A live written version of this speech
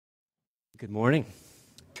Good morning.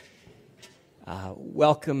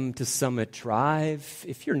 Welcome to Summit Drive.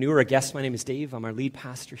 If you're new or a guest, my name is Dave. I'm our lead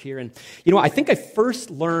pastor here. And, I think I first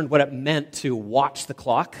learned what it meant to watch the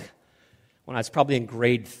clock when I was probably in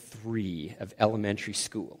grade 3 of elementary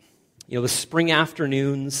school. The spring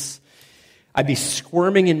afternoons, I'd be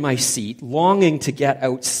squirming in my seat, longing to get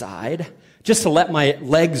outside, just to let my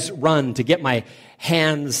legs run, to get my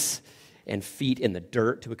hands and feet in the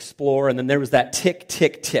dirt to explore. And then there was that tick,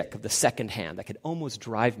 tick, tick of the second hand that could almost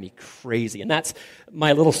drive me crazy. And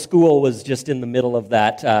my little school was just in the middle of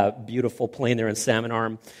that beautiful plain there in Salmon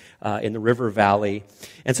Arm in the river valley.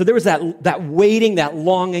 And so there was that waiting, that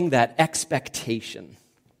longing, that expectation.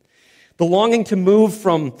 The longing to move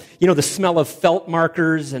from, the smell of felt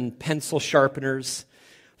markers and pencil sharpeners,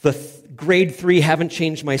 the grade 3 haven't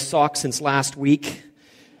changed my socks since last week,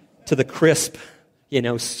 to the crisp,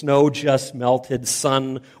 snow just melted,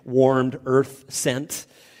 sun-warmed earth scent,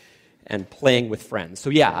 and playing with friends. So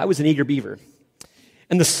yeah, I was an eager beaver.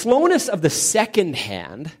 And the slowness of the second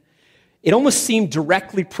hand, it almost seemed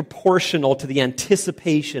directly proportional to the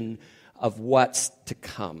anticipation of what's to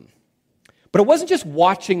come. But it wasn't just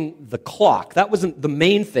watching the clock. That wasn't the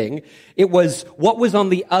main thing. It was what was on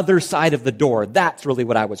the other side of the door. That's really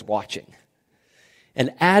what I was watching.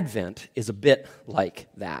 And Advent is a bit like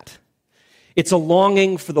that. It's a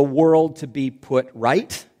longing for the world to be put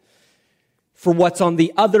right, for what's on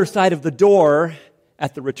the other side of the door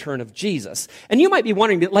at the return of Jesus. And you might be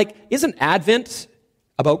wondering, isn't Advent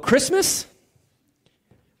about Christmas?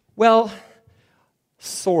 Well,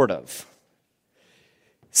 sort of.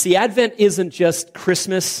 See, Advent isn't just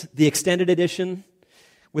Christmas, the extended edition,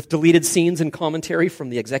 with deleted scenes and commentary from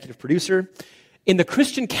the executive producer. In the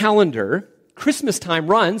Christian calendar, Christmas time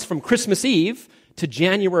runs from Christmas Eve to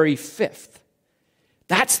January 5th.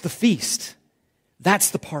 That's the feast. That's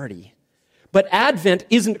the party. But Advent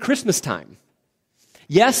isn't Christmas time.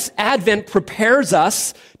 Yes, Advent prepares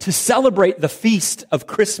us to celebrate the feast of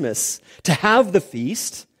Christmas, to have the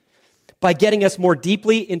feast, by getting us more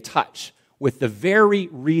deeply in touch with the very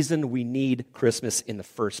reason we need Christmas in the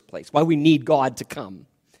first place, why we need God to come.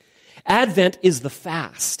 Advent is the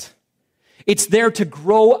fast. It's there to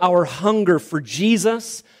grow our hunger for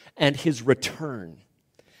Jesus and his return.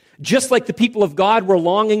 Just like the people of God were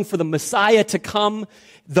longing for the Messiah to come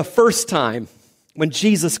the first time when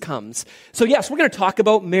Jesus comes. So yes, we're going to talk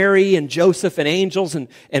about Mary and Joseph and angels and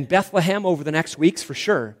Bethlehem over the next weeks for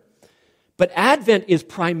sure. But Advent is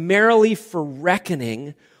primarily for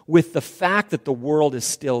reckoning with the fact that the world is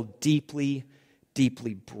still deeply,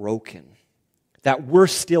 deeply broken. That we're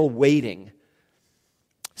still waiting.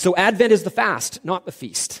 So Advent is the fast, not the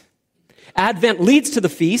feast. Advent leads to the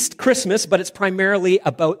feast, Christmas, but it's primarily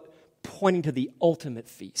about pointing to the ultimate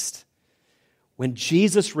feast. When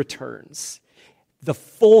Jesus returns, the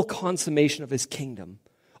full consummation of his kingdom,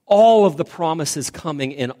 all of the promises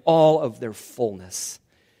coming in all of their fullness.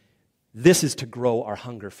 This is to grow our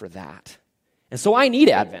hunger for that. And so I need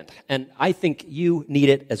Advent, and I think you need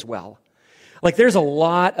it as well. There's a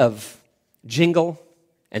lot of jingle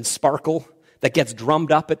and sparkle that gets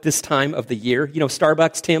drummed up at this time of the year.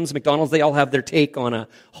 Starbucks, Tim's, McDonald's, they all have their take on a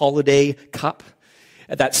holiday cup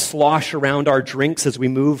that slosh around our drinks as we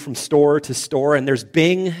move from store to store. And there's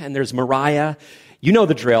Bing and there's Mariah. You know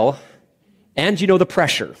the drill, and you know the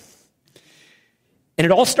pressure. And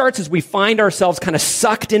it all starts as we find ourselves kind of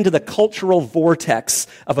sucked into the cultural vortex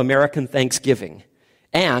of American Thanksgiving.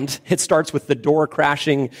 And it starts with the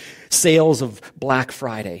door-crashing sales of Black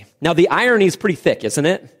Friday. Now, the irony is pretty thick, isn't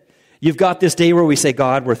it? You've got this day where we say,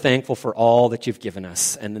 God, we're thankful for all that you've given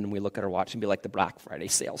us. And then we look at our watch and be like, the Black Friday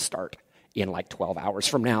sales start in 12 hours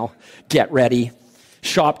from now. Get ready.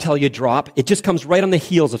 Shop till you drop. It just comes right on the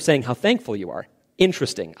heels of saying how thankful you are.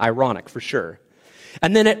 Interesting, ironic for sure.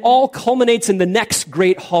 And then it all culminates in the next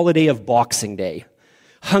great holiday of Boxing Day.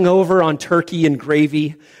 Hungover on turkey and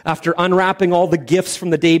gravy, after unwrapping all the gifts from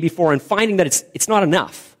the day before and finding that it's not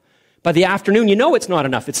enough. By the afternoon, it's not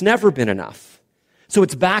enough. It's never been enough. So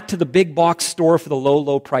it's back to the big box store for the low,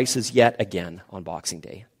 low prices yet again on Boxing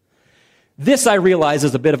Day. This, I realize,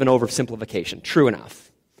 is a bit of an oversimplification. True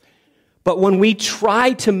enough. But when we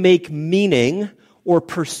try to make meaning or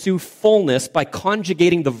pursue fullness by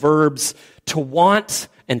conjugating the verbs to want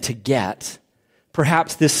and to get,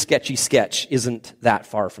 perhaps this sketchy sketch isn't that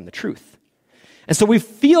far from the truth. And so we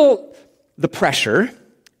feel the pressure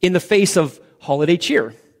in the face of holiday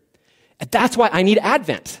cheer. And that's why I need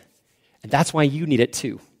Advent. And that's why you need it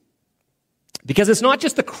too. Because it's not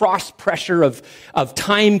just the cross pressure of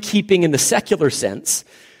timekeeping in the secular sense,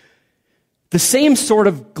 The same sort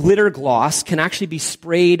of glitter gloss can actually be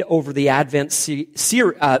sprayed over the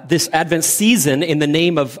this Advent season in the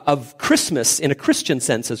name of Christmas in a Christian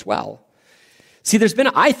sense as well. See, there's been,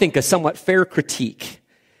 I think, a somewhat fair critique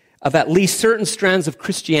of at least certain strands of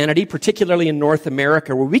Christianity, particularly in North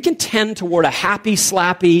America, where we can tend toward a happy,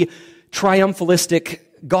 slappy, triumphalistic,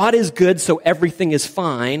 God is good, so everything is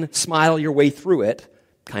fine, smile your way through it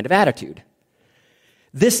kind of attitude.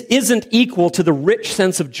 This isn't equal to the rich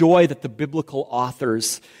sense of joy that the biblical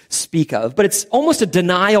authors speak of, but it's almost a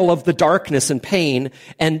denial of the darkness and pain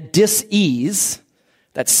and dis-ease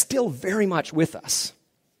that's still very much with us.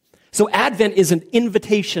 So Advent is an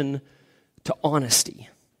invitation to honesty.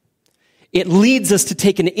 It leads us to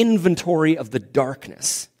take an inventory of the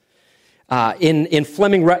darkness. In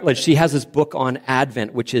Fleming Rutledge, she has this book on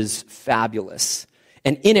Advent, which is fabulous.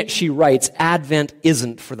 And in it she writes, Advent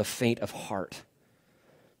isn't for the faint of heart.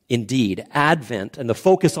 Indeed, Advent and the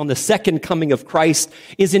focus on the second coming of Christ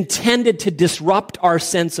is intended to disrupt our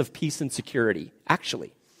sense of peace and security,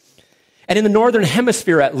 actually. And in the Northern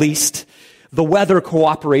Hemisphere, at least, the weather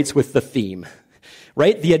cooperates with the theme,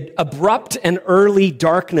 right? The abrupt and early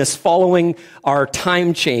darkness following our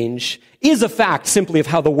time change is a fact simply of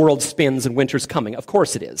how the world spins and winter's coming. Of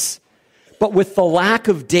course it is. But with the lack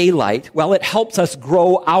of daylight, well, it helps us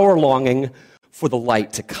grow our longing for the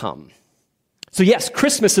light to come. So yes,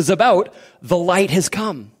 Christmas is about the light has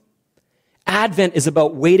come. Advent is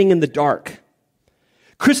about waiting in the dark.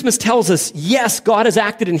 Christmas tells us, yes, God has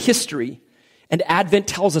acted in history, and Advent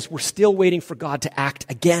tells us we're still waiting for God to act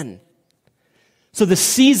again. So the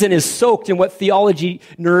season is soaked in what theology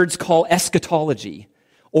nerds call eschatology,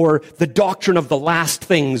 or the doctrine of the last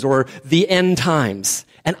things, or the end times.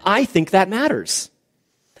 And I think that matters.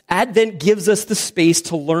 Advent gives us the space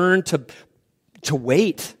to learn to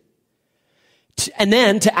wait, and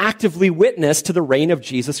then to actively witness to the reign of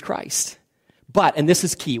Jesus Christ. But, and this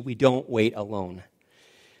is key, we don't wait alone.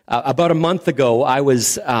 About a month ago, I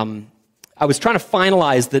was trying to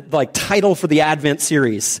finalize the title for the Advent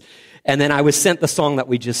series, and then I was sent the song that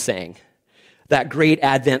we just sang, that great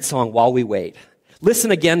Advent song, While We Wait. Listen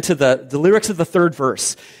again to the lyrics of the third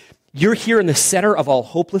verse. You're here in the center of all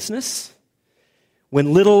hopelessness,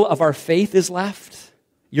 when little of our faith is left.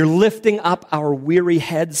 You're lifting up our weary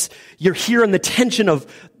heads. You're here in the tension of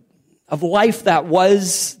life that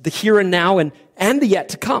was, the here and now, and the yet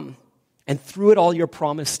to come. And through it all, your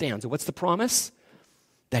promise stands. And what's the promise?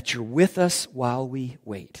 That you're with us while we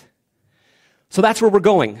wait. So that's where we're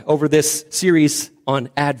going over this series on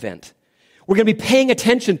Advent. We're going to be paying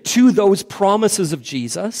attention to those promises of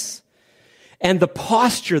Jesus and the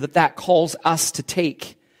posture that calls us to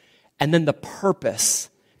take, and then the purpose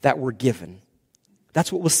that we're given. That's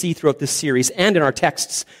what we'll see throughout this series and in our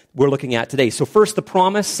texts we're looking at today. So first, the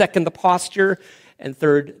promise, second, the posture, and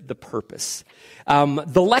third, the purpose. The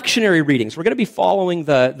lectionary readings. We're going to be following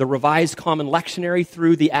the Revised Common Lectionary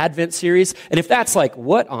through the Advent series. And if that's like,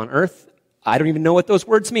 what on earth? I don't even know what those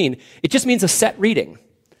words mean. It just means a set reading.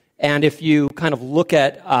 And if you kind of look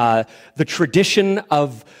at the tradition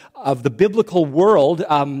of the biblical world,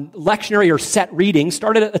 lectionary or set reading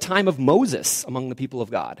started at the time of Moses among the people of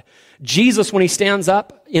God. Jesus, when he stands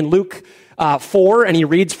up in Luke 4 and he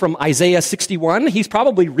reads from Isaiah 61, he's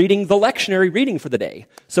probably reading the lectionary reading for the day.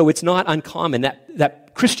 So it's not uncommon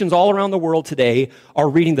that Christians all around the world today are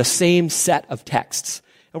reading the same set of texts.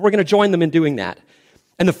 And we're going to join them in doing that.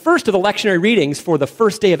 And the first of the lectionary readings for the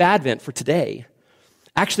first day of Advent for today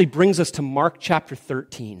actually brings us to Mark chapter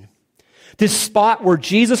 13. This spot where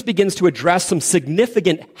Jesus begins to address some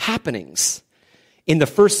significant happenings in the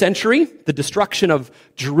first century, the destruction of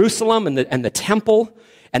Jerusalem and the temple.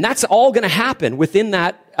 And that's all going to happen within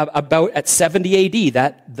that, about at 70 AD,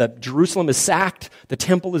 that the Jerusalem is sacked, the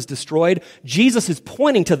temple is destroyed. Jesus is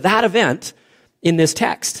pointing to that event in this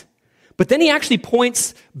text. But then he actually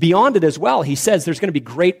points beyond it as well. He says there's going to be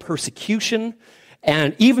great persecution,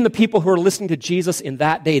 and even the people who are listening to Jesus in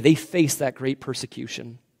that day, they face that great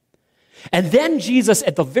persecution. And then Jesus,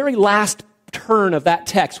 at the very last turn of that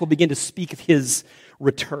text, will begin to speak of his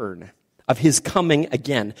return, of his coming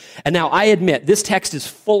again. And now I admit, this text is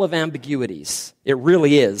full of ambiguities. It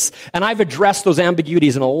really is. And I've addressed those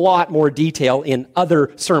ambiguities in a lot more detail in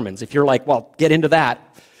other sermons. If you're like, well, get into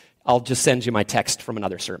that, I'll just send you my text from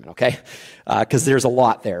another sermon, okay? Because there's a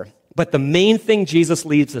lot there. But the main thing Jesus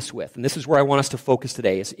leaves us with, and this is where I want us to focus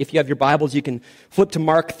today, is if you have your Bibles, you can flip to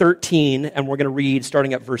Mark 13, and we're going to read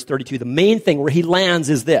starting at verse 32. The main thing where he lands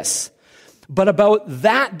is this. But about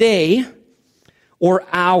that day or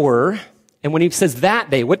hour, and when he says that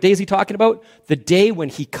day, what day is he talking about? The day when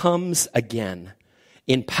he comes again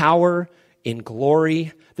in power in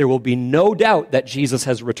glory. There will be no doubt that Jesus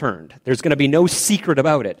has returned. There's going to be no secret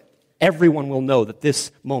about it. Everyone will know that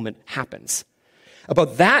this moment happens.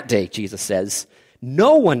 About that day, Jesus says,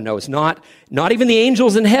 no one knows, not even the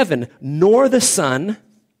angels in heaven, nor the Son,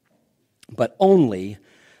 but only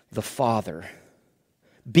the Father.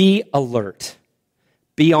 Be alert.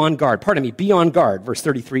 Be on guard. Be on guard. Verse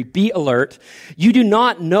 33, be alert. You do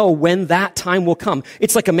not know when that time will come.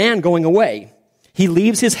 It's like a man going away. He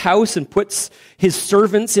leaves his house and puts his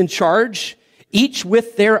servants in charge, each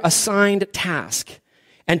with their assigned task,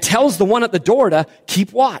 and tells the one at the door to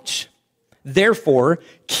keep watch. Therefore,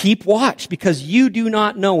 keep watch, because you do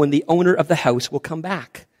not know when the owner of the house will come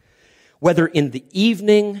back, whether in the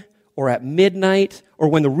evening or at midnight or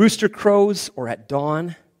when the rooster crows or at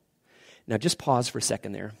dawn. Now, just pause for a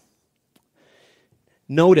second there.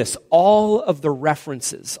 Notice all of the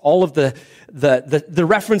references, all of the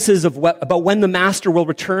references of about when the master will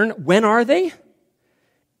return. When are they?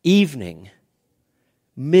 Evening,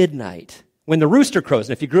 midnight, when the rooster crows.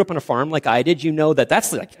 And if you grew up on a farm like I did, you know that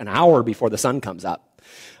that's like an hour before the sun comes up,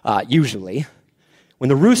 usually. When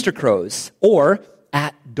the rooster crows, or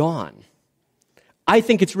at dawn. I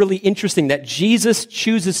think it's really interesting that Jesus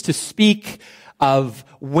chooses to speak of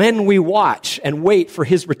when we watch and wait for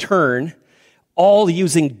his return, all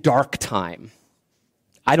using dark time.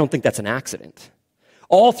 I don't think that's an accident.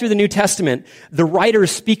 All through the New Testament, the writers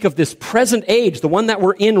speak of this present age, the one that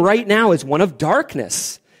we're in right now, as one of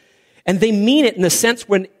darkness. And they mean it in the sense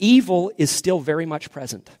when evil is still very much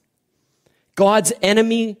present. God's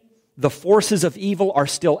enemy, the forces of evil, are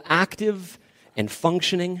still active and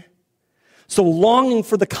functioning. So longing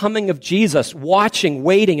for the coming of Jesus, watching,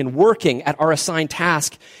 waiting, and working at our assigned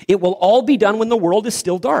task, it will all be done when the world is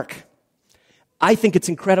still dark. I think it's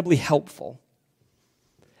incredibly helpful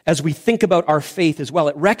as we think about our faith as well.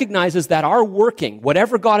 It recognizes that our working,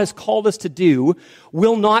 whatever God has called us to do,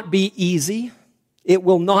 will not be easy. It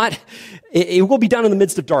will be done in the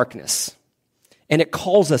midst of darkness. And it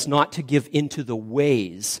calls us not to give into the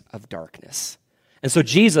ways of darkness. And so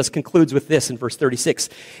Jesus concludes with this in verse 36.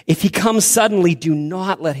 If he comes suddenly, do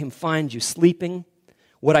not let him find you sleeping.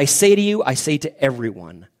 What I say to you, I say to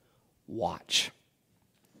everyone, watch.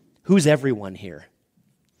 Who's everyone here?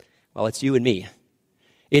 Well, it's you and me.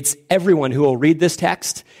 It's everyone who will read this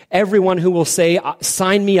text, everyone who will say,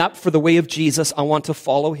 sign me up for the way of Jesus, I want to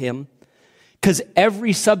follow him. Because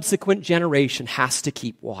every subsequent generation has to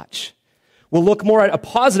keep watch. We'll look more at a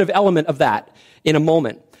positive element of that in a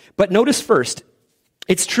moment. But notice first,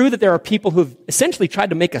 it's true that there are people who've essentially tried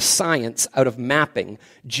to make a science out of mapping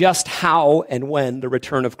just how and when the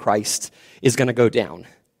return of Christ is going to go down.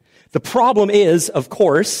 The problem is, of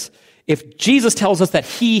course, if Jesus tells us that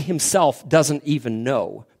he himself doesn't even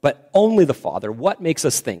know, but only the Father, what makes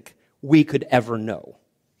us think we could ever know?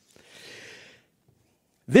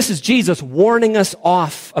 This is Jesus warning us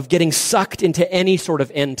off of getting sucked into any sort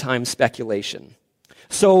of end-time speculation.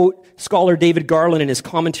 So, scholar David Garland in his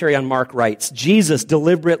commentary on Mark writes, Jesus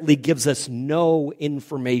deliberately gives us no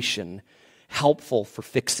information helpful for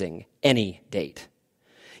fixing any date.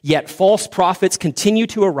 Yet false prophets continue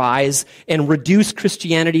to arise and reduce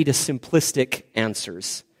Christianity to simplistic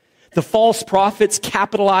answers. The false prophets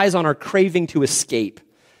capitalize on our craving to escape,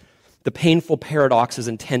 the painful paradoxes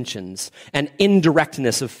and tensions and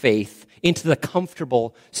indirectness of faith into the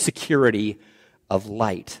comfortable security of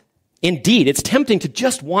light. Indeed, it's tempting to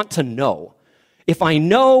just want to know. If I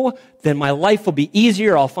know, then my life will be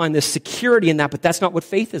easier. I'll find this security in that, but that's not what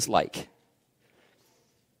faith is like.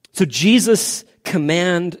 So Jesus'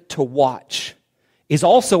 command to watch is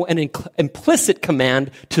also an implicit command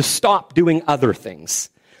to stop doing other things.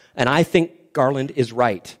 And I think Garland is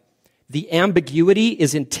right. The ambiguity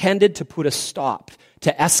is intended to put a stop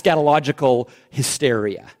to eschatological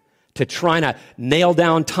hysteria, to trying to nail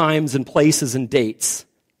down times and places and dates.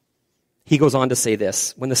 He goes on to say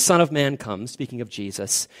this, when the Son of Man comes, speaking of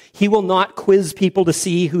Jesus, he will not quiz people to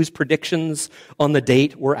see whose predictions on the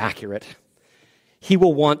date were accurate. He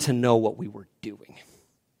will want to know what we were doing.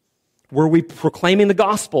 Were we proclaiming the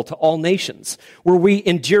gospel to all nations? Were we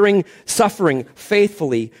enduring suffering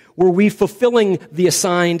faithfully? Were we fulfilling the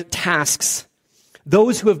assigned tasks?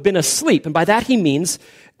 Those who have been asleep, and by that he means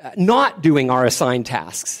not doing our assigned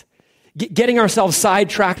tasks, getting ourselves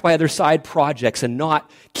sidetracked by other side projects and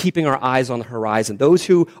not keeping our eyes on the horizon. Those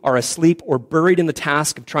who are asleep or buried in the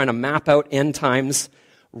task of trying to map out end times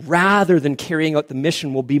rather than carrying out the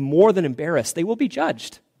mission will be more than embarrassed. They will be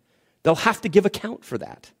judged. They'll have to give account for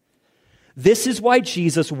that. This is why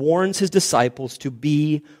Jesus warns his disciples to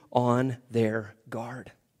be on their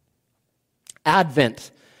guard.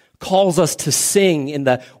 Advent calls us to sing in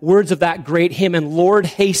the words of that great hymn, "And Lord,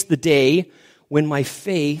 haste the day when my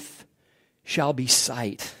faith shall be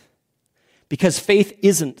sight." Because faith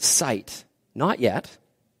isn't sight. Not yet.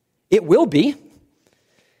 It will be.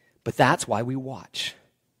 But that's why we watch.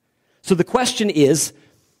 So the question is,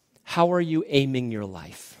 how are you aiming your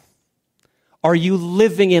life? Are you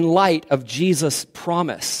living in light of Jesus'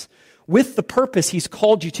 promise, with the purpose he's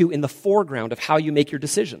called you to in the foreground of how you make your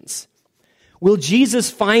decisions? Will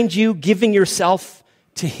Jesus find you giving yourself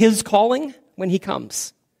to his calling when he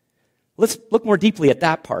comes? Let's look more deeply at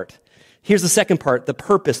that part. Here's the second part, the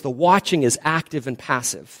purpose. The watching is active and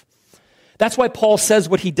passive. That's why Paul says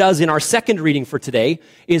what he does in our second reading for today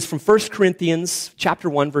is from 1 Corinthians chapter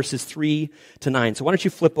 1, verses 3 to 9. So why don't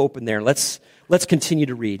you flip open there? Let's continue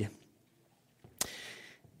to read.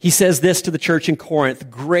 He says this to the church in Corinth,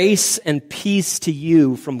 "Grace and peace to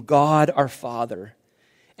you from God our Father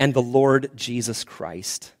and the Lord Jesus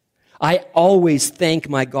Christ. I always thank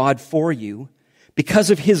my God for you because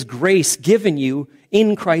of his grace given you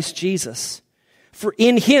in Christ Jesus. For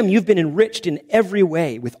in him you've been enriched in every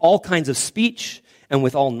way with all kinds of speech and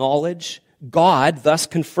with all knowledge, God thus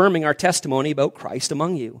confirming our testimony about Christ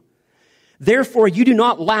among you. Therefore you do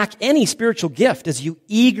not lack any spiritual gift as you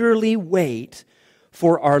eagerly wait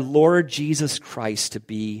for our Lord Jesus Christ to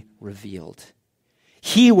be revealed.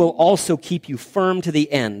 He will also keep you firm to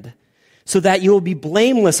the end, so that you will be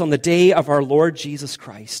blameless on the day of our Lord Jesus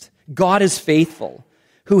Christ. God is faithful,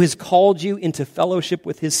 who has called you into fellowship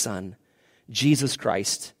with his Son, Jesus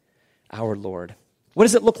Christ, our Lord." What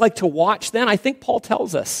does it look like to watch then? I think Paul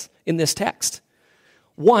tells us in this text.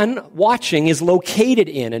 One, watching is located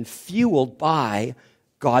in and fueled by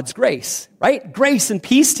God's grace, right? Grace and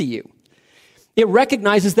peace to you. It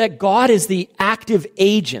recognizes that God is the active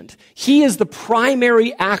agent. He is the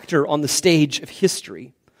primary actor on the stage of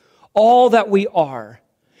history. All that we are,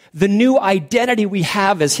 the new identity we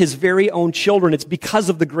have as his very own children, it's because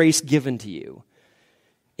of the grace given to you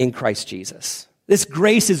in Christ Jesus. This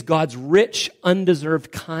grace is God's rich, undeserved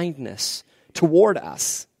kindness toward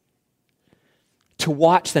us. To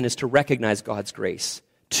watch, then, is to recognize God's grace.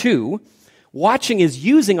 Two, watching is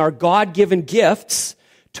using our God-given gifts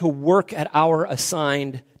to work at our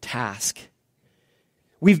assigned task.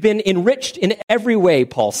 We've been enriched in every way,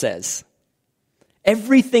 Paul says.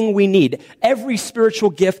 Everything we need, every spiritual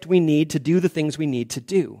gift we need to do the things we need to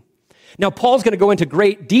do. Now, Paul's going to go into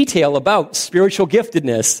great detail about spiritual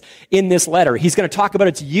giftedness in this letter. He's going to talk about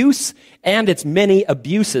its use and its many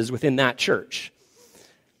abuses within that church.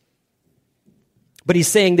 But he's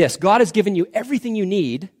saying this, God has given you everything you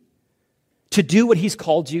need to do what he's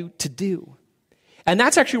called you to do. And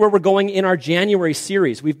that's actually where we're going in our January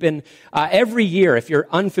series. We've been, every year, if you're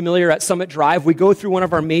unfamiliar at Summit Drive, we go through one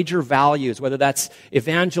of our major values, whether that's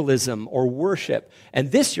evangelism or worship.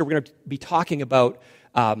 And this year, we're going to be talking about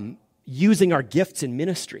using our gifts in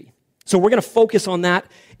ministry. So we're going to focus on that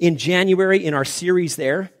in January in our series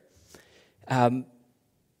there. But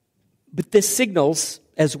this signals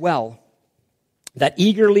as well that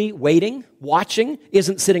eagerly waiting, watching,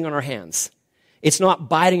 isn't sitting on our hands. It's not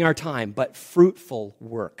biding our time, but fruitful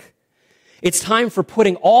work. It's time for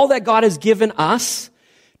putting all that God has given us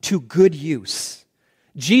to good use.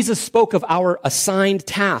 Jesus spoke of our assigned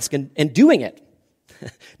task and doing it.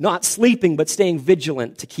 Not sleeping, but staying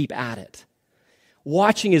vigilant to keep at it.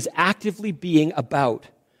 Watching is actively being about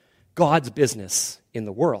God's business in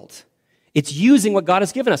the world. It's using what God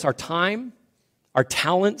has given us, our time, our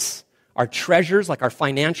talents, our treasures, like our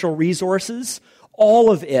financial resources,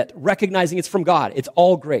 all of it, recognizing it's from God. It's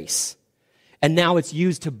all grace. And now it's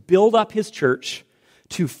used to build up his church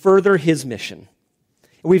to further his mission.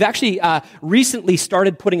 We've actually recently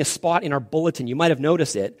started putting a spot in our bulletin, you might have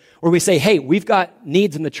noticed it, where we say, hey, we've got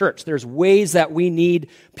needs in the church. There's ways that we need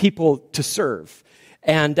people to serve.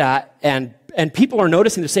 And people are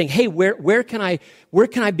noticing, they're saying, hey, where can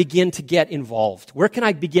I begin to get involved? Where can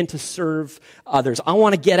I begin to serve others? I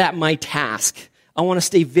want to get at my task. I want to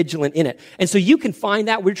stay vigilant in it. And so you can find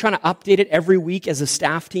that. We're trying to update it every week as a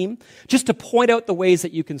staff team, just to point out the ways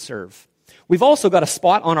that you can serve. We've also got a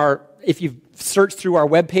spot on if you've searched through our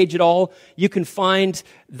webpage at all, you can find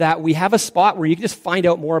that we have a spot where you can just find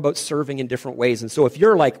out more about serving in different ways. And so if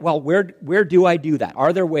you're like, well, where do I do that?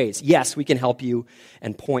 Are there ways? Yes, we can help you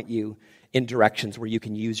and point you in directions where you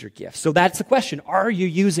can use your gifts. So that's the question. Are you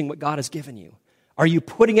using what God has given you? Are you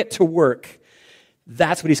putting it to work?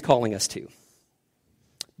 That's what he's calling us to.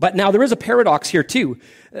 But now there is a paradox here too.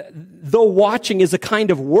 Though watching is a kind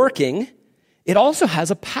of working, it also has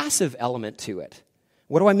a passive element to it.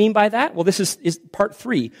 What do I mean by that? Well, this is part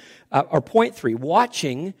 3, or point 3.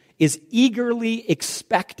 Watching is eagerly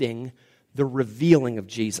expecting the revealing of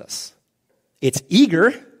Jesus. It's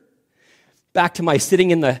eager. Back to my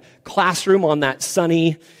sitting in the classroom on that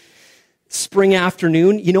sunny spring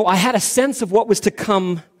afternoon. I had a sense of what was to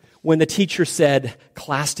come when the teacher said,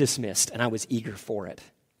 class dismissed, and I was eager for it.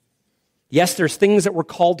 Yes, there's things that we're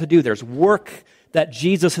called to do. There's work that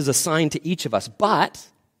Jesus has assigned to each of us. But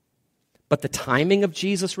the timing of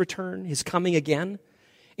Jesus' return, his coming again,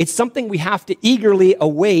 it's something we have to eagerly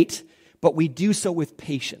await, but we do so with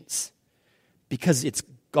patience because it's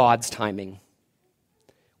God's timing.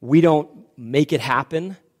 We don't make it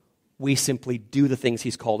happen. We simply do the things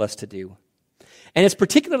he's called us to do. And it's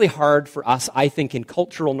particularly hard for us, I think, in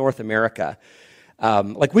cultural North America.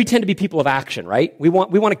 We tend to be people of action, right? We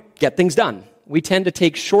want to get things done. We tend to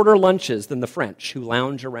take shorter lunches than the French, who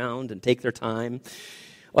lounge around and take their time.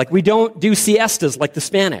 We don't do siestas like the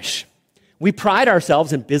Spanish. We pride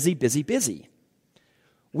ourselves in busy, busy, busy.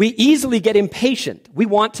 We easily get impatient. We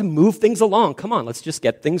want to move things along. Come on, let's just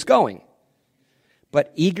get things going.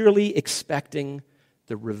 But eagerly expecting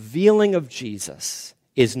the revealing of Jesus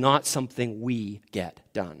is not something we get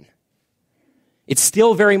done. It's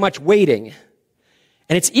still very much waiting.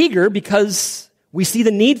 And it's eager because we see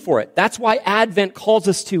the need for it. That's why Advent calls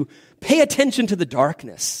us to pay attention to the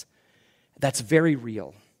darkness. That's very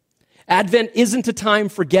real. Advent isn't a time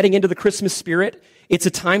for getting into the Christmas spirit. It's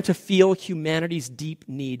a time to feel humanity's deep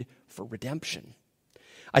need for redemption.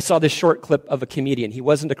 I saw this short clip of a comedian. He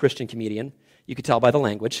wasn't a Christian comedian. You could tell by the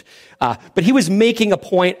language. But he was making a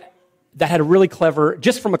point that had a really clever,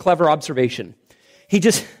 just from a clever observation.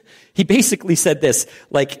 He basically said this,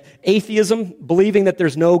 atheism, believing that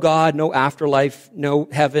there's no God, no afterlife, no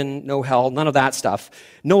heaven, no hell, none of that stuff,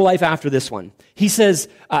 no life after this one. He says,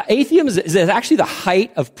 atheism is actually the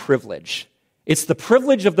height of privilege. It's the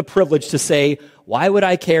privilege of the privilege to say, why would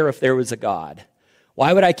I care if there was a God?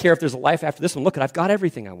 Why would I care if there's a life after this one? Look, I've got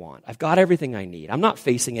everything I want. I've got everything I need. I'm not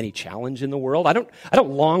facing any challenge in the world. I don't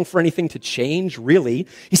long for anything to change, really.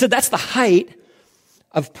 He said that's the height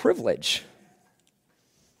of privilege.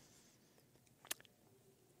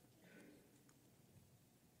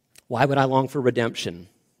 Why would I long for redemption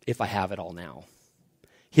if I have it all now?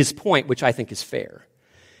 His point, which I think is fair,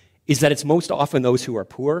 is that it's most often those who are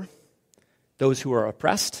poor, those who are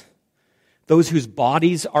oppressed, those whose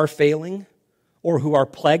bodies are failing, or who are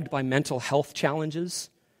plagued by mental health challenges,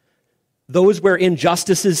 those where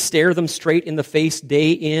injustices stare them straight in the face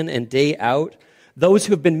day in and day out, those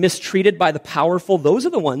who have been mistreated by the powerful, those are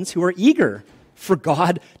the ones who are eager for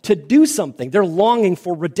God to do something. They're longing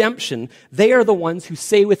for redemption. They are the ones who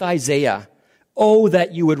say with Isaiah, "Oh,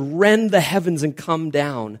 that you would rend the heavens and come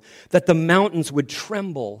down, that the mountains would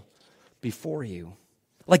tremble before you."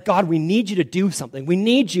 God, we need you to do something. We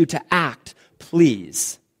need you to act,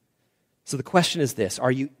 please. So the question is this: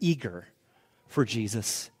 are you eager for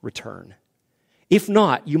Jesus' return? If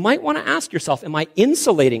not, you might want to ask yourself, am I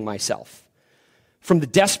insulating myself from the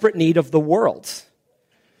desperate need of the world?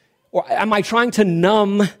 Or am I trying to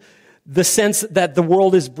numb the sense that the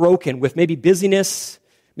world is broken with maybe busyness,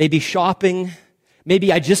 maybe shopping,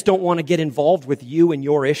 maybe I just don't want to get involved with you and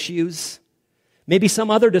your issues, maybe some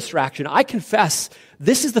other distraction? I confess,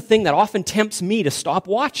 this is the thing that often tempts me to stop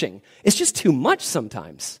watching. It's just too much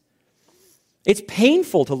sometimes. It's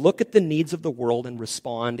painful to look at the needs of the world and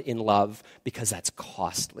respond in love because that's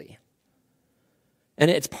costly. And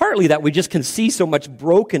it's partly that we just can see so much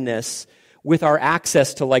brokenness with our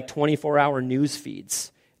access to 24-hour news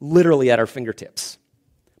feeds, literally at our fingertips.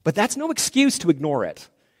 But that's no excuse to ignore it.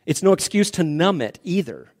 It's no excuse to numb it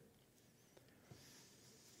either.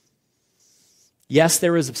 Yes,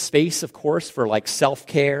 there is a space, of course, for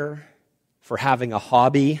self-care, for having a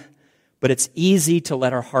hobby, but it's easy to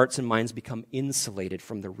let our hearts and minds become insulated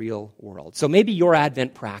from the real world. So maybe your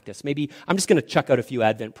Advent practice, I'm just going to chuck out a few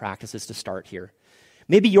Advent practices to start here.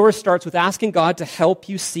 Maybe yours starts with asking God to help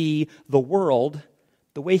you see the world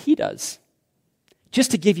the way He does.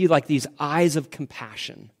 Just to give you these eyes of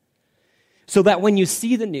compassion. So that when you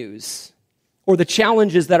see the news or the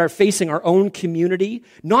challenges that are facing our own community,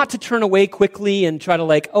 not to turn away quickly and try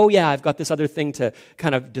to oh yeah, I've got this other thing to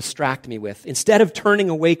kind of distract me with. Instead of turning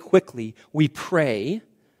away quickly, we pray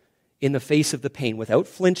in the face of the pain without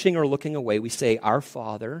flinching or looking away. We say, "Our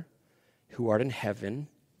Father, who art in heaven,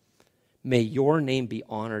 may your name be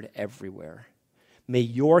honored everywhere. May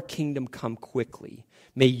your kingdom come quickly.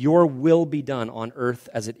 May your will be done on earth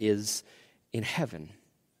as it is in heaven."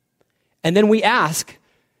 And then we ask,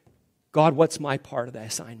 God, what's my part of the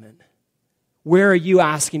assignment? Where are you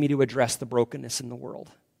asking me to address the brokenness in the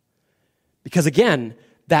world? Because again,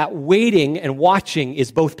 that waiting and watching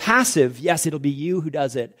is both passive. Yes, it'll be you who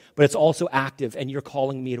does it, but it's also active, and you're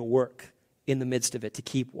calling me to work in the midst of it, to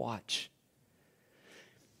keep watch.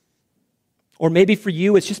 Or maybe for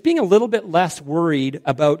you, it's just being a little bit less worried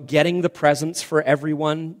about getting the presents for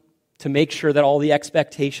everyone to make sure that all the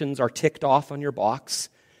expectations are ticked off on your box.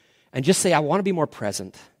 And just say, I want to be more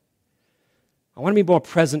present. I want to be more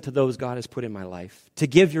present to those God has put in my life. To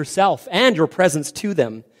give yourself and your presence to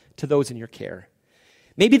them, to those in your care.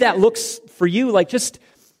 Maybe that looks for you like just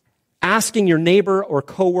asking your neighbor or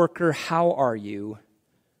coworker, how are you?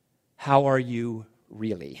 How are you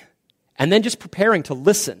really? And then just preparing to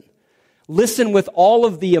listen. Listen with all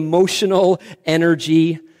of the emotional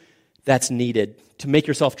energy that's needed to make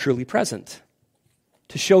yourself truly present,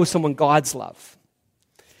 to show someone God's love.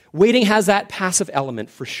 Waiting has that passive element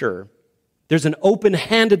for sure. There's an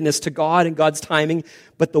open-handedness to God and God's timing,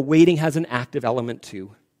 but the waiting has an active element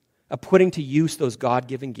too, of putting to use those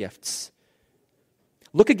God-given gifts.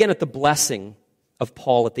 Look again at the blessing of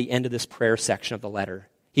Paul at the end of this prayer section of the letter.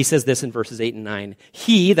 He says this in verses 8 and 9.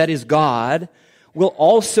 He, that is God, will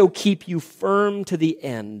also keep you firm to the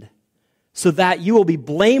end, so that you will be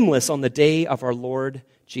blameless on the day of our Lord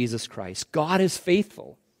Jesus Christ. God is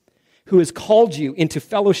faithful, who has called you into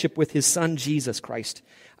fellowship with his Son, Jesus Christ,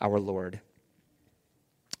 our Lord.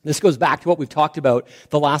 This goes back to what we've talked about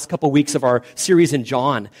the last couple weeks of our series in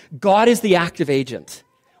John. God is the active agent.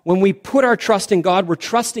 When we put our trust in God, we're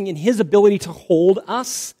trusting in his ability to hold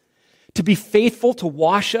us, to be faithful, to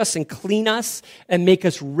wash us and clean us and make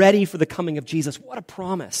us ready for the coming of Jesus. What a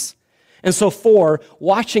promise. And so 4,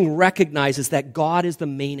 watching recognizes that God is the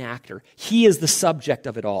main actor. He is the subject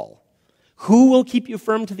of it all. Who will keep you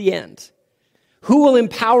firm to the end? Who will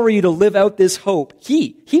empower you to live out this hope?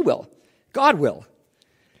 He will. God will.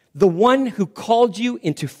 The one who called you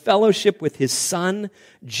into fellowship with his Son,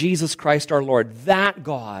 Jesus Christ our Lord. That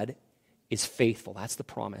God is faithful. That's the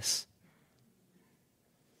promise.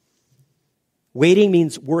 Waiting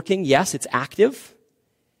means working. Yes, it's active.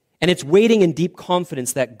 And it's waiting in deep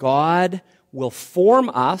confidence that God will form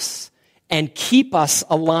us and keep us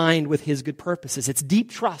aligned with his good purposes. It's deep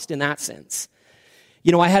trust in that sense.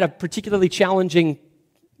 You know, I had a particularly challenging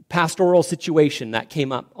pastoral situation that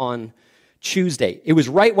came up on Tuesday. It was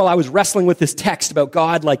right while I was wrestling with this text about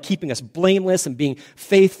God like keeping us blameless and being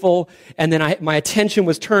faithful, and then my attention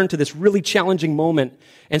was turned to this really challenging moment.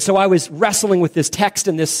 And so I was wrestling with this text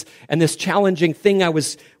and this challenging thing I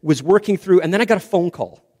was working through, and then I got a phone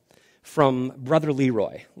call from Brother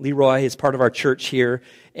Leroy. Leroy is part of our church here,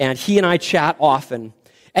 and he and I chat often.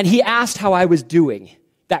 And he asked how I was doing.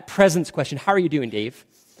 That presence question, how are you doing, Dave?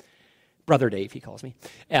 Brother Dave, he calls me,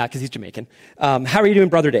 because he's Jamaican. How are you doing,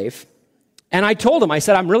 Brother Dave? And I told him, I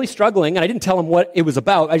said, I'm really struggling, and I didn't tell him what it was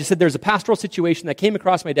about. I just said, there's a pastoral situation that came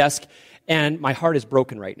across my desk, and my heart is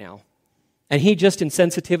broken right now. And he just, in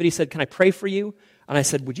sensitivity, said, can I pray for you? And I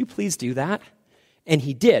said, would you please do that? And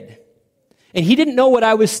he did. And he didn't know what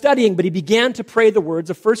I was studying, but he began to pray the words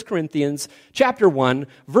of 1 Corinthians chapter 1,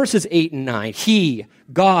 verses 8 and 9. He,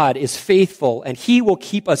 God, is faithful, and he will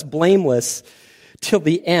keep us blameless till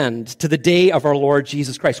the end, to the day of our Lord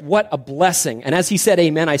Jesus Christ. What a blessing. And as he said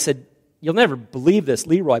amen, I said, you'll never believe this,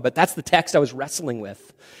 Leroy, but that's the text I was wrestling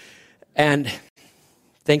with. And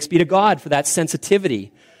thanks be to God for that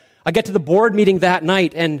sensitivity. I get to the board meeting that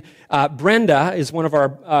night, and Brenda is one of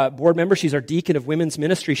our board members. She's our deacon of women's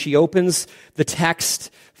ministry. She opens the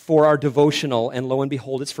text for our devotional, and lo and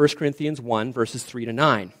behold, it's 1 Corinthians 1, verses 3 to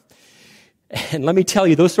 9. And let me tell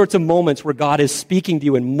you, those sorts of moments where God is speaking to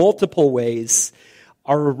you in multiple ways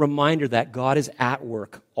are a reminder that God is at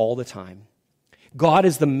work all the time. God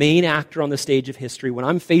is the main actor on the stage of history. When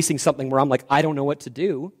I'm facing something where I'm like, I don't know what to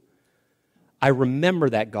do, I remember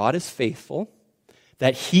that God is faithful,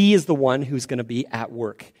 that he is the one who's going to be at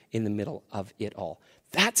work in the middle of it all.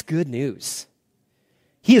 That's good news.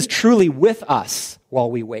 He is truly with us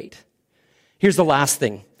while we wait. Here's the last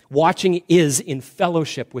thing. Watching is in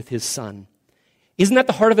fellowship with his Son. Isn't that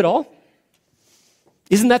the heart of it all?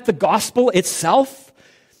 Isn't that the gospel itself?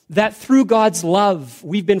 That through God's love,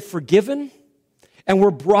 we've been forgiven, and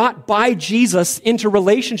we're brought by Jesus into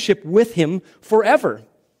relationship with him forever.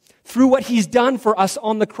 Through what he's done for us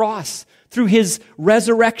on the cross, through his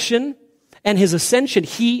resurrection and his ascension,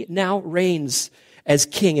 he now reigns as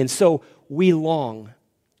king. And so we long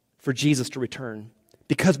for Jesus to return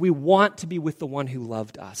because we want to be with the one who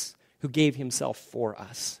loved us, who gave himself for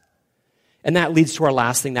us. And that leads to our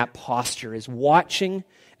last thing, that posture is watching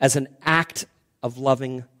as an act of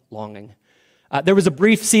loving longing. There was a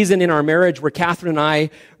brief season in our marriage where Catherine and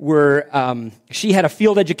I were, she had a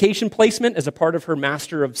field education placement as a part of her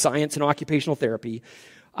Master of Science in Occupational Therapy.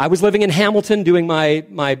 I was living in Hamilton doing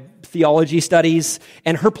my theology studies,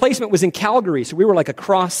 and her placement was in Calgary, so we were like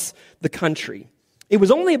across the country. It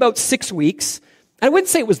was only about 6 weeks. I wouldn't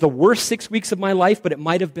say it was the worst 6 weeks of my life, but it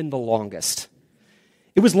might have been the longest.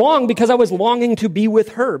 It was long because I was longing to be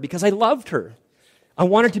with her, because I loved her. I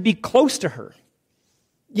wanted to be close to her.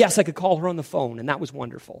 Yes, I could call her on the phone, and that was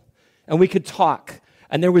wonderful. And we could talk,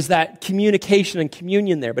 and there was that communication and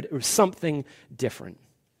communion there, but it was something different.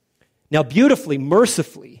 Now, beautifully,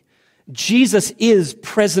 mercifully, Jesus is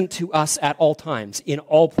present to us at all times, in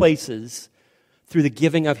all places, through the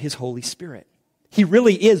giving of his Holy Spirit. He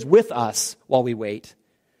really is with us while we wait.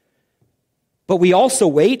 But we also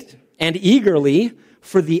wait, and eagerly,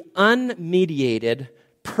 for the unmediated,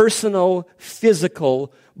 personal,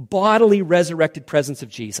 physical, bodily resurrected presence of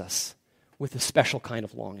Jesus with a special kind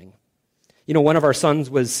of longing. You know, one of our sons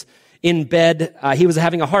was in bed. He was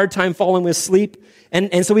having a hard time falling asleep,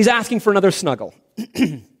 and so he's asking for another snuggle.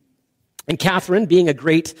 And Catherine, being a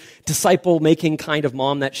great disciple-making kind of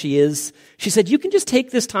mom that she is, she said, you can just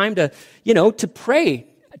take this time to pray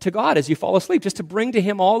to God as you fall asleep, just to bring to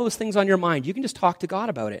him all those things on your mind. You can just talk to God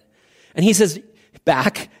about it. And he says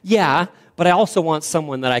back, yeah, but I also want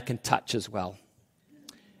someone that I can touch as well.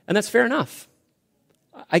 And that's fair enough.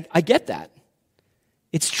 I get that.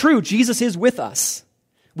 It's true, Jesus is with us.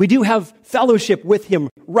 We do have fellowship with him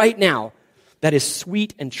right now that is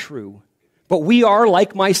sweet and true. But we are,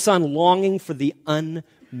 like my son, longing for the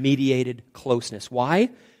unmediated closeness. Why?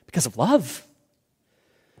 Because of love.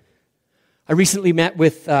 I recently met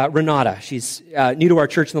with Renata. She's new to our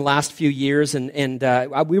church in the last few years, and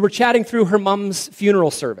we were chatting through her mom's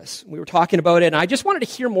funeral service. We were talking about it, and I just wanted to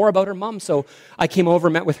hear more about her mom, so I came over,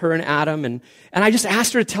 met with her and Adam, and I just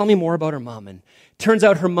asked her to tell me more about her mom. And turns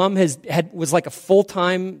out her mom was like a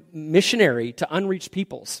full-time missionary to unreached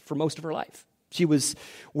peoples for most of her life. She was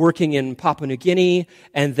working in Papua New Guinea,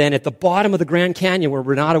 and then at the bottom of the Grand Canyon where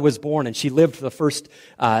Renata was born, and she lived for the first,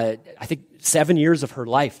 7 years of her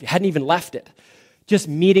life. She hadn't even left it. Just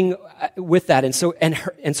meeting with that. And so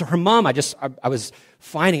her mom, I was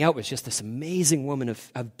finding out, was just this amazing woman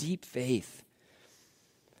of deep faith.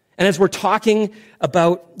 And as we're talking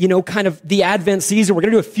about, kind of the Advent season, we're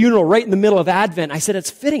going to do a funeral right in the middle of Advent. I said, it's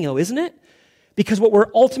fitting, though, isn't it? Because what we're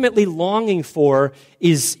ultimately longing for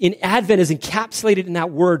in Advent is encapsulated in that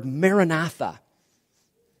word, Maranatha.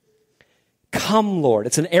 Come, Lord.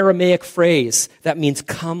 It's an Aramaic phrase that means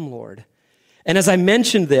come, Lord. And as I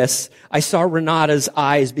mentioned this, I saw Renata's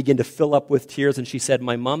eyes begin to fill up with tears, and she said,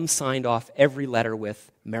 my mom signed off every letter with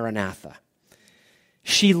Maranatha.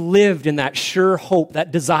 She lived in that sure hope,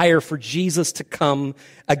 that desire for Jesus to come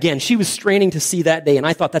again. She was straining to see that day, and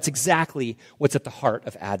I thought that's exactly what's at the heart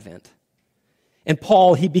of Advent. And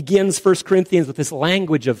Paul, he begins 1 Corinthians with this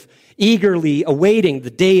language of eagerly awaiting the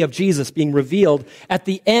day of Jesus being revealed. At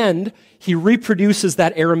the end, he reproduces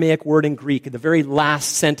that Aramaic word in Greek in the very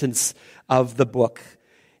last sentence of the book.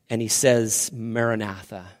 And he says,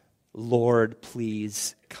 Maranatha, Lord,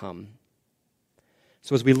 please come.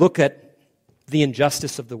 So as we look at the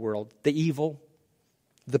injustice of the world, the evil,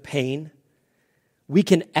 the pain, we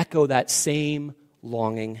can echo that same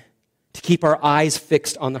longing to keep our eyes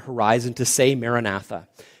fixed on the horizon, to say Maranatha.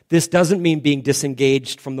 This doesn't mean being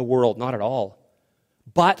disengaged from the world, not at all.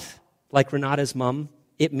 But, like Renata's mom,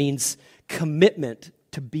 it means commitment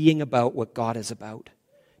to being about what God is about,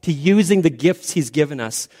 to using the gifts he's given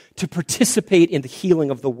us to participate in the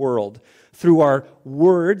healing of the world through our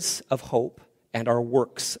words of hope and our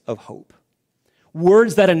works of hope.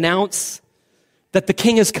 Words that announce that the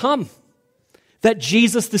King has come, that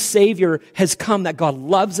Jesus the Savior has come, that God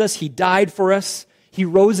loves us, he died for us, he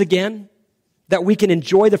rose again, that we can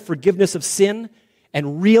enjoy the forgiveness of sin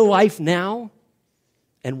and real life now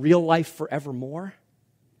and real life forevermore.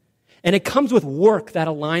 And it comes with work that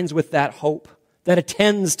aligns with that hope, that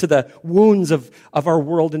attends to the wounds of our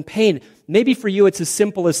world and pain. Maybe for you it's as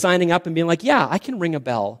simple as signing up and being like, yeah, I can ring a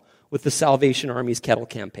bell with the Salvation Army's Kettle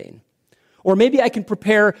Campaign. Or maybe I can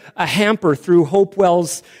prepare a hamper through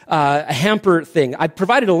Hopewell's hamper thing. I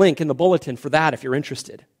provided a link in the bulletin for that if you're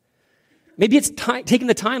interested. Maybe it's taking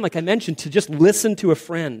the time, like I mentioned, to just listen to a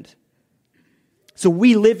friend. So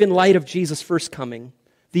we live in light of Jesus' first coming,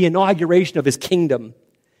 the inauguration of his kingdom,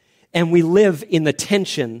 and we live in the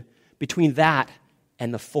tension between that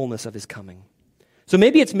and the fullness of his coming. So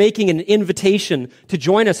maybe it's making an invitation to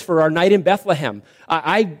join us for our night in Bethlehem.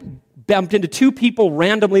 I bumped into 2 people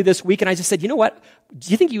randomly this week, and I just said, you know what? Do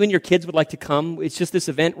you think you and your kids would like to come? It's just this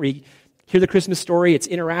event where you hear the Christmas story. It's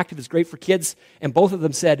interactive. It's great for kids. And both of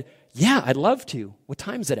them said, yeah, I'd love to. What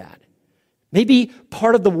time's it at? Maybe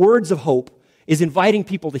part of the words of hope is inviting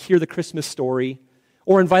people to hear the Christmas story,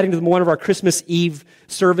 or inviting them to one of our Christmas Eve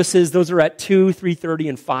services. Those are at 2, 3:30,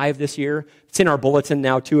 and 5 this year. It's in our bulletin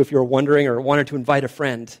now, too, if you're wondering or wanted to invite a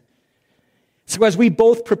friend. So as we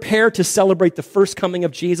both prepare to celebrate the first coming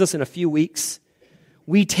of Jesus in a few weeks,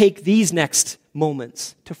 we take these next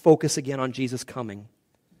moments to focus again on Jesus coming,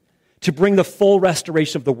 to bring the full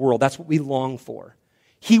restoration of the world. That's what we long for.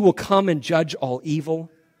 He will come and judge all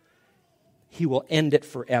evil. He will end it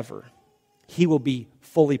forever. He will be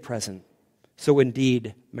fully present. So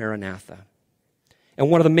indeed, Maranatha. And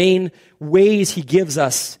one of the main ways he gives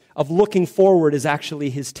us of looking forward is actually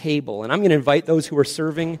his table. And I'm going to invite those who are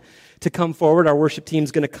serving to come forward. Our worship team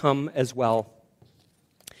is going to come as well.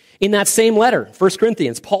 In that same letter, 1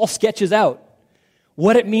 Corinthians, Paul sketches out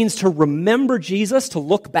what it means to remember Jesus, to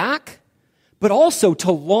look back, but also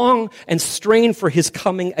to long and strain for his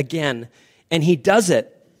coming again. And he does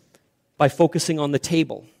it by focusing on the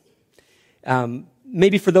table.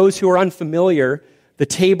 Maybe for those who are unfamiliar, the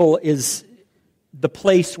table is the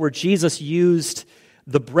place where Jesus used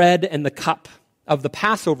the bread and the cup of the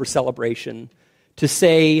Passover celebration to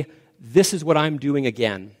say, this is what I'm doing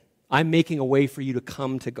again. I'm making a way for you to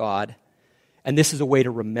come to God, and this is a way to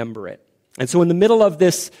remember it. And so in the middle of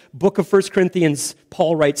this book of 1 Corinthians,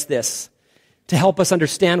 Paul writes this to help us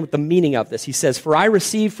understand what the meaning of this. He says, "For I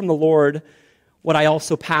received from the Lord what I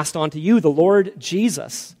also passed on to you, the Lord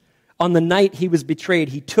Jesus. On the night he was betrayed,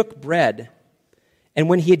 he took bread, and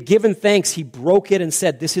when he had given thanks, he broke it and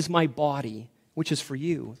said, 'This is my body, which is for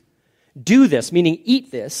you. Do this,'" meaning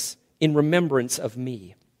eat this, "in remembrance of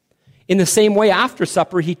me." In the same way, after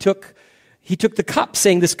supper, he took the cup,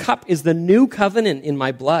 saying, "This cup is the new covenant in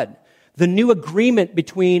my blood, the new agreement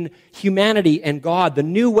between humanity and God, the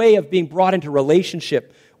new way of being brought into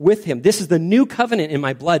relationship with him. This is the new covenant in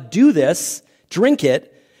my blood. Do this, drink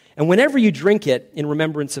it, and whenever you drink it, in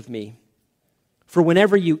remembrance of me. For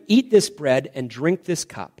whenever you eat this bread and drink this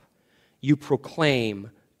cup, you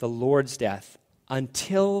proclaim the Lord's death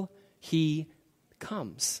until he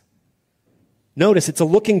comes." Notice, it's a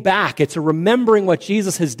looking back. It's a remembering what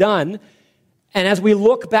Jesus has done. And as we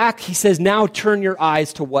look back, he says, now turn your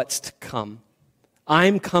eyes to what's to come.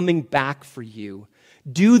 I'm coming back for you.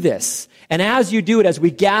 Do this. And as you do it, as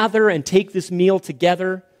we gather and take this meal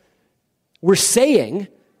together, we're saying,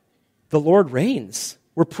 the Lord reigns.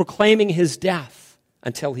 We're proclaiming his death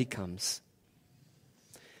until he comes.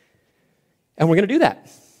 And we're going to do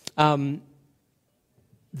that.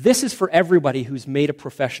 This is for everybody who's made a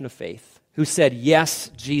profession of faith, who said, yes,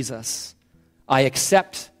 Jesus, I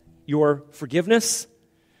accept your forgiveness.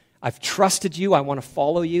 I've trusted you. I want to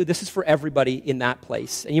follow you. This is for everybody in that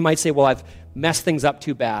place. And you might say, well, I've messed things up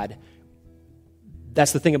too bad.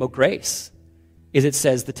 That's the thing about grace, is it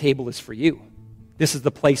says the table is for you. This is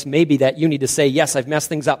the place maybe that you need to say, yes, I've messed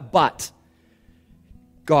things up, but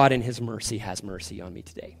God in his mercy has mercy on me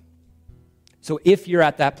today. So if you're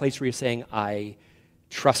at that place where you're saying, I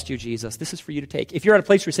trust you, Jesus, this is for you to take. If you're at a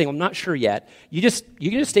place where you're saying, I'm not sure yet, you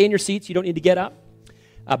can just stay in your seats. You don't need to get up.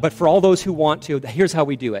 But for all those who want to, here's how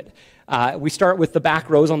we do it. We start with the back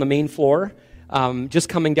rows on the main floor, just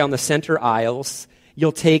coming down the center aisles.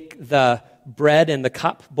 You'll take the bread and the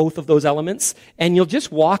cup, both of those elements, and you'll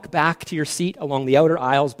just walk back to your seat along the outer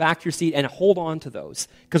aisles, back to your seat, and hold on to those,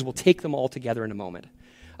 because we'll take them all together in a moment.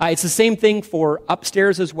 It's the same thing for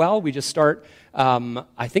upstairs as well. We just start,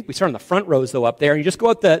 I think we start on the front rows, though, up there, and you just go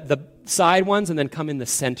out the side ones and then come in the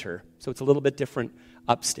center. So it's a little bit different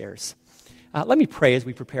upstairs. Let me pray as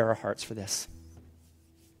we prepare our hearts for this.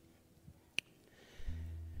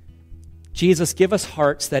 Jesus, give us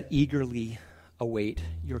hearts that eagerly await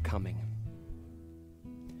your coming.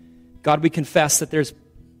 God, we confess that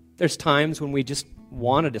there's times when we just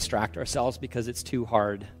want to distract ourselves because it's too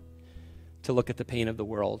hard to look at the pain of the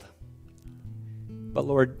world. But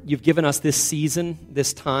Lord, you've given us this season,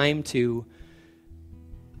 this time to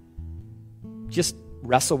just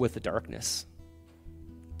wrestle with the darkness,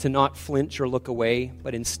 to not flinch or look away,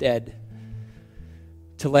 but instead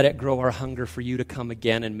to let it grow our hunger for you to come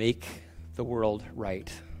again and make the world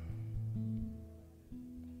right.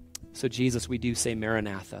 So Jesus, we do say,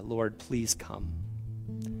 Maranatha, Lord, please come.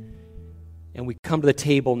 And we come to the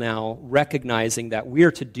table now recognizing that we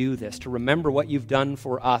are to do this, to remember what you've done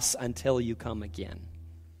for us until you come again.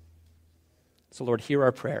 So Lord, hear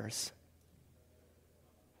our prayers.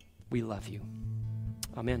 We love you.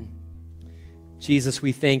 Amen. Jesus,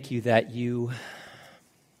 we thank you that you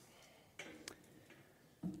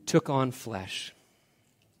took on flesh,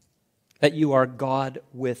 that you are God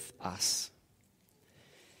with us,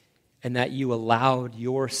 and that you allowed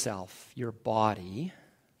yourself, your body,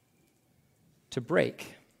 to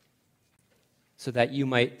break so that you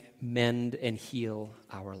might mend and heal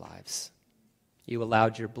our lives. You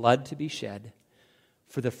allowed your blood to be shed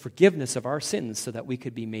for the forgiveness of our sins so that we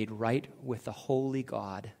could be made right with the holy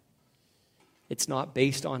God. It's not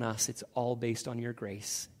based on us, it's all based on your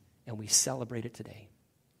grace, and we celebrate it today.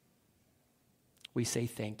 We say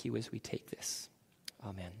thank you as we take this.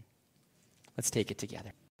 Amen. Let's take it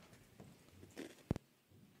together.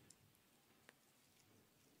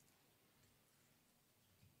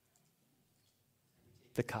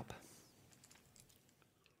 The cup.